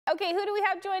Okay, who do we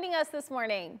have joining us this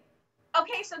morning?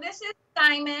 Okay, so this is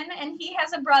Simon, and he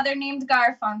has a brother named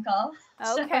Garfunkel.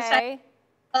 Okay.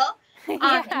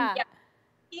 Yeah.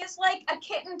 He is like a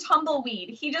kitten tumbleweed.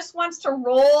 He just wants to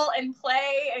roll and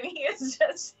play, and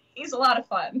he's a lot of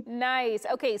fun. Nice.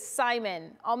 Okay,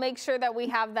 Simon, I'll make sure that we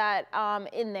have that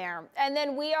in there. And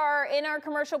then we are in our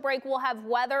commercial break. We'll have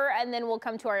weather, and then we'll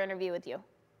come to our interview with you.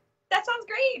 That sounds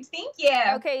great. Thank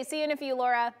you. Okay, see you in a few,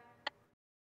 Laura.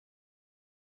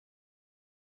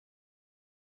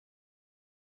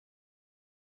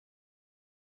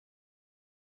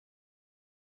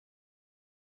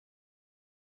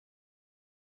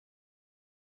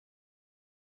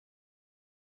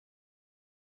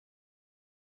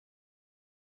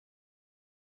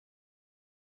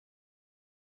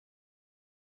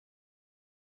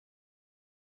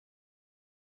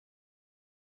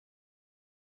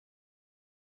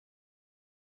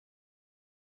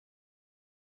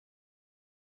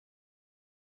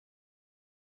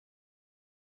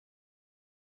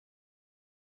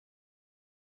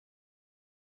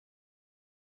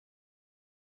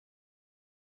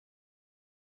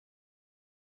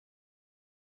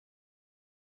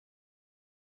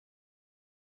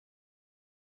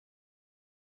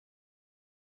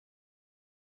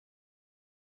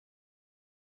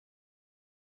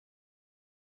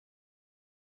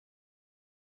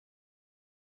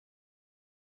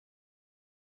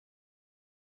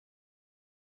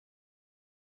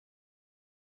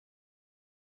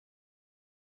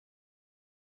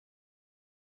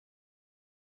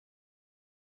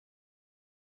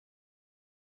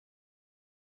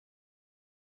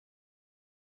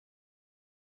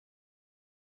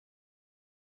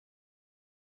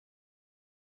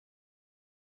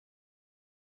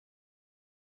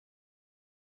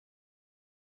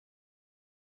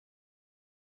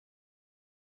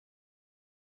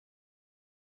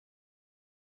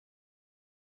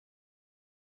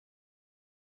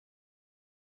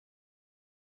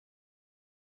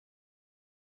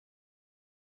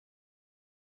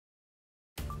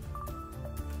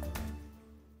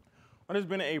 Well, it's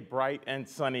been a bright and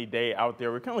sunny day out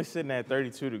there. We're currently sitting at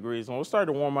 32 degrees, and we'll start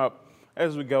to warm up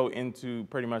as we go into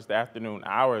pretty much the afternoon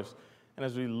hours. And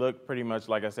as we look pretty much,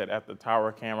 like I said, at the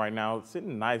tower cam right now, it's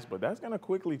sitting nice, but that's going to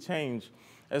quickly change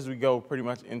as we go pretty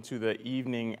much into the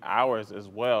evening hours as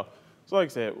well. So like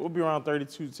I said, we'll be around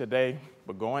 32 today,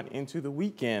 but going into the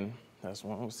weekend, that's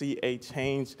when we'll see a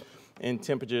change in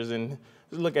temperatures. And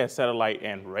just look at satellite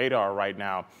and radar right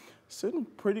now. Sitting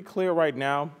pretty clear right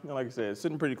now. Like I said,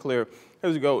 sitting pretty clear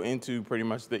as we go into pretty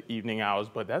much the evening hours,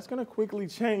 but that's going to quickly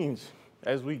change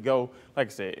as we go, like I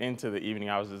said, into the evening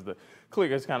hours. As the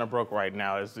clicker is kind of broke right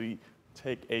now, as we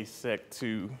take a sec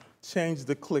to change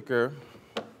the clicker.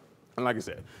 And like I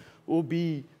said, we'll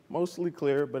be mostly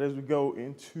clear, but as we go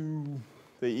into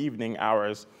the evening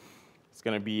hours, it's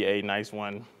going to be a nice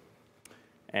one.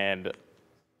 And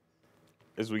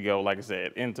as we go, like I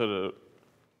said, into the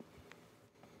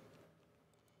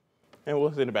and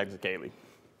we'll send it back to Kaylee.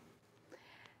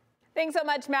 Thanks so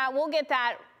much, Matt. We'll get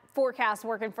that forecast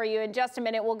working for you in just a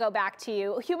minute. We'll go back to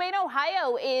you. Humane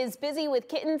Ohio is busy with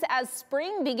kittens as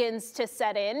spring begins to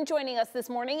set in. Joining us this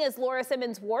morning is Laura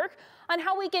Simmons-Wark on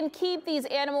how we can keep these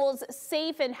animals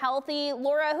safe and healthy.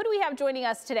 Laura, who do we have joining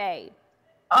us today?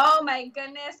 Oh my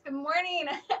goodness, good morning.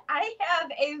 I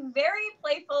have a very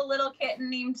playful little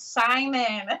kitten named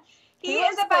Simon. He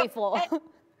is playful.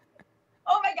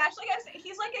 Oh my gosh, like I said,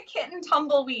 he's like a kitten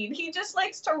tumbleweed. He just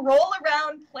likes to roll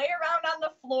around, play around on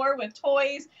the floor with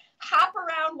toys, hop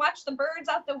around, watch the birds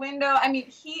out the window. I mean,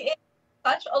 he is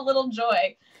such a little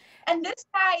joy. And this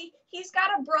guy, he's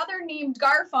got a brother named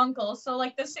Garfunkel. So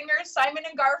like the singers Simon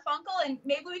and Garfunkel, and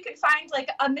maybe we could find like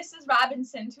a Mrs.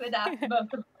 Robinson to adopt both of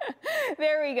them.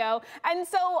 There we go. And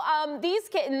so these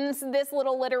kittens, this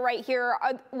little litter right here,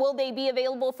 will they be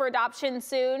available for adoption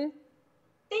soon?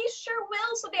 They sure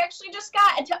will. So they actually just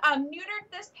got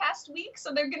neutered this past week.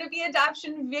 So they're going to be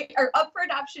up for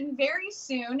adoption very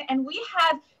soon. And we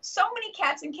have so many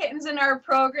cats and kittens in our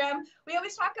program. We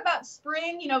always talk about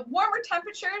spring, you know, warmer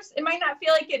temperatures. It might not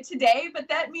feel like it today, but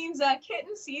that means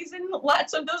kitten season.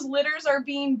 Lots of those litters are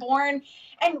being born.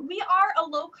 And we are a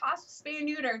low-cost spay and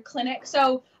neuter clinic.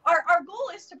 So our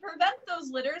goal is to prevent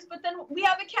those litters. But then we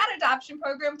have a cat adoption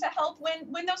program to help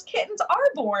when those kittens are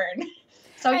born.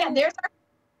 So yeah, there's our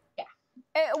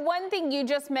one thing you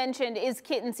just mentioned is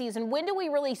kitten season. When do we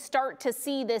really start to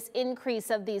see this increase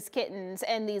of these kittens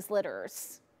and these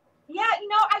litters? Yeah, you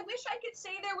know, I wish I could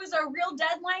say there was a real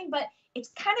deadline, but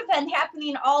it's kind of been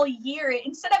happening all year.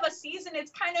 Instead of a season,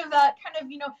 it's kind of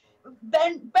you know,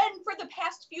 been for the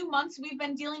past few months, we've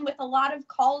been dealing with a lot of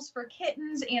calls for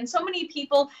kittens and so many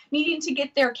people needing to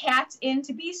get their cats in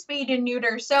to be spayed and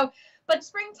neutered. So, but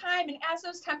springtime, and as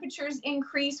those temperatures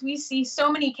increase, we see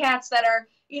so many cats that are,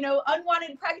 you know,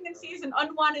 unwanted pregnancies and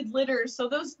unwanted litters. So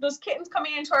those kittens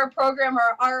coming into our program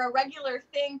are a regular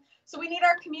thing. So we need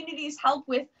our community's help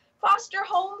with foster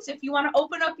homes. If you want to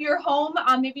open up your home,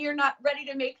 maybe you're not ready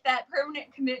to make that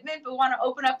permanent commitment, but want to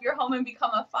open up your home and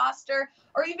become a foster,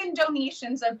 or even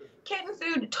donations of kitten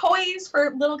food, toys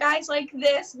for little guys like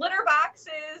this, litter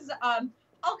boxes,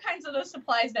 all kinds of those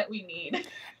supplies that we need.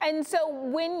 And so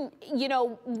when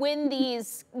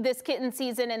this kitten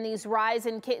season and these rise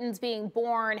in kittens being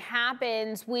born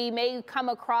happens, we may come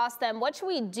across them. What should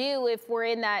we do if we're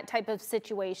in that type of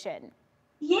situation?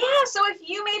 Yeah, so if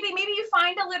you maybe you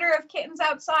find a litter of kittens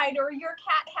outside, or your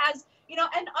cat has, you know,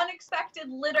 an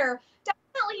unexpected litter,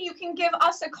 definitely you can give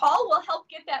us a call. We'll help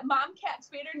get that mom cat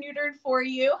spayed or neutered for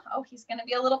you. Oh, he's going to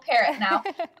be a little parrot now.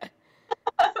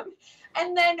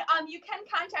 And then you can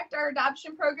contact our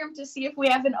adoption program to see if we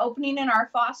have an opening in our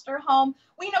foster home.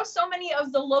 We know so many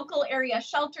of the local area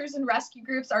shelters and rescue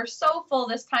groups are so full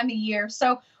this time of year.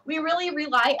 So we really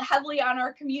rely heavily on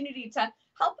our community to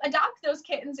help adopt those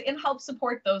kittens and help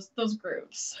support those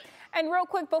groups. And real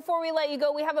quick, before we let you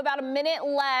go, we have about a minute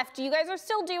left. You guys are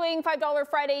still doing $5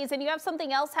 Fridays, and you have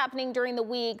something else happening during the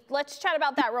week. Let's chat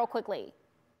about that real quickly.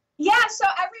 Yeah, so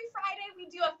every Friday we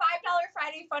do a $5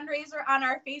 Friday fundraiser on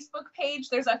our Facebook page.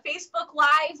 There's a Facebook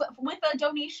Live with a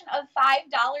donation of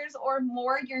 $5 or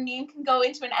more. Your name can go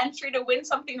into an entry to win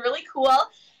something really cool.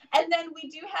 And then we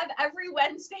do have every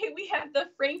Wednesday, we have the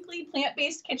Frankly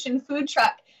Plant-Based Kitchen food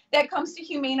truck that comes to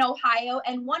Humane Ohio,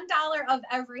 and $1 of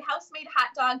every house-made hot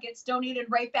dog gets donated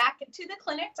right back to the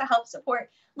clinic to help support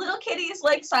little kitties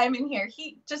like Simon here.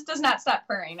 He just does not stop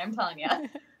purring, I'm telling you.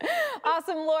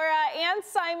 Awesome, Laura and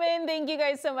Simon, thank you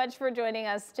guys so much for joining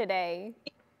us today.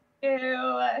 Thank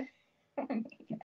you.